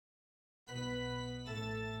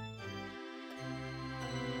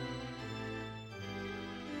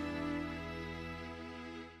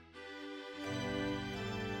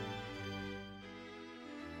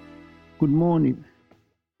Good morning.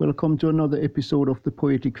 Welcome to another episode of The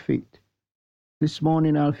Poetic Faith. This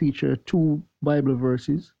morning I'll feature two Bible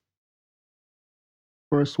verses.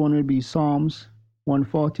 First one will be Psalms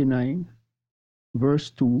 149,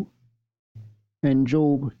 verse 2, and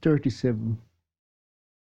Job 37,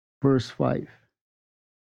 verse 5.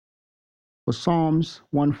 For Psalms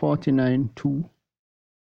 149, 2,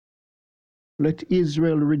 let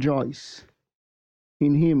Israel rejoice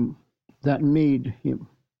in him that made him.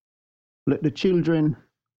 Let the children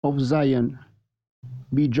of Zion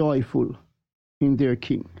be joyful in their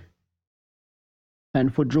King.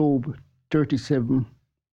 And for Job 37,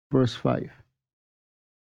 verse 5,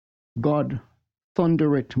 God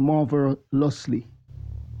thundereth marvelously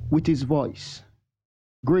with his voice.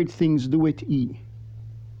 Great things doeth he,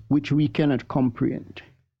 which we cannot comprehend.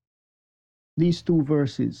 These two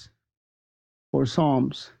verses or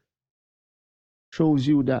Psalms shows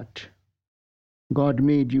you that God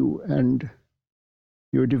made you, and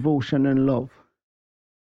your devotion and love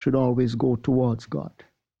should always go towards God.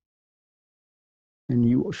 And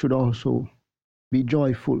you should also be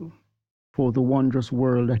joyful for the wondrous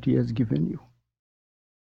world that he has given you.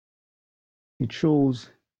 It shows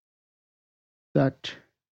that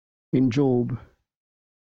in Job,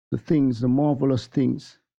 the marvelous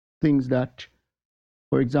things that,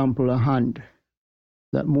 for example, a hand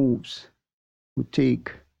that moves would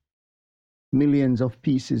take millions of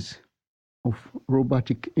pieces of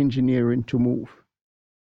robotic engineering to move.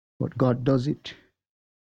 But God does it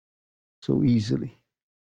so easily.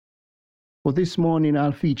 For this morning,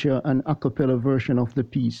 I'll feature an a cappella version of the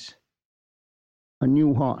piece, A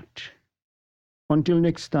New Heart. Until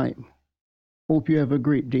next time, hope you have a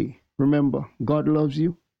great day. Remember, God loves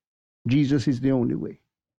you. Jesus is the only way.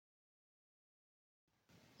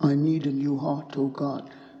 I need a new heart, O God,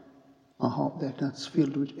 a heart that's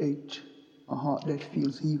filled with hate, a heart that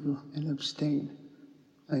feels evil and abstain.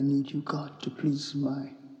 I need you, God, to please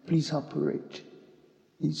operate.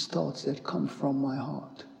 These thoughts that come from my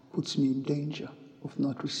heart puts me in danger of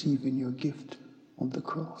not receiving your gift on the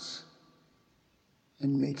cross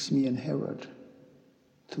and makes me an Herod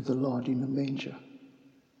to the Lord in the manger.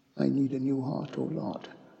 I need a new heart, O Lord,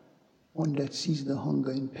 one that sees the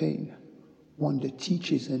hunger and pain, one that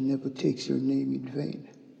teaches and never takes your name in vain.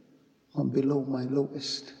 I'm below my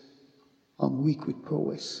lowest. I'm weak with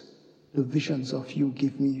prowess. The visions of you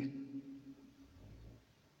give me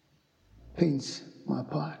pains my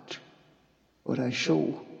part, but I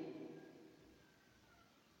show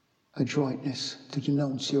adroitness to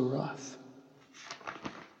denounce your wrath.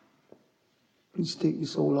 Please take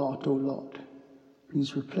this whole heart, O Lord.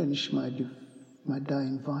 Please replenish my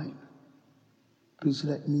dying vine. Please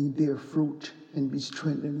let me bear fruit and be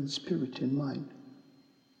strengthened in spirit and mind.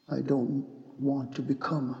 I don't want to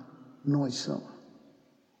become noisome.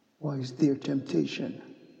 Why is there temptation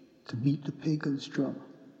to beat the pagan's drum?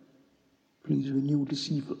 Please renew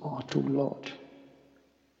this evil heart, O Lord.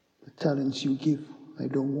 The talents you give, I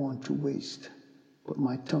don't want to waste, but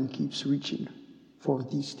my tongue keeps reaching for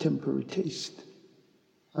these temporary tastes.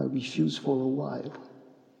 I refuse for a while.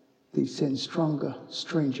 They send stronger,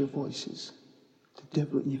 stranger voices. The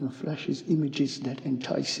devil even flashes images that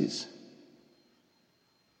entices.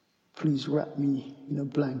 Please wrap me in a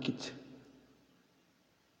blanket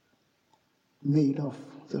made of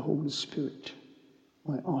the Holy Spirit.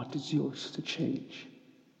 My heart is yours to change,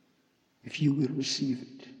 if you will receive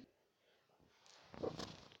it.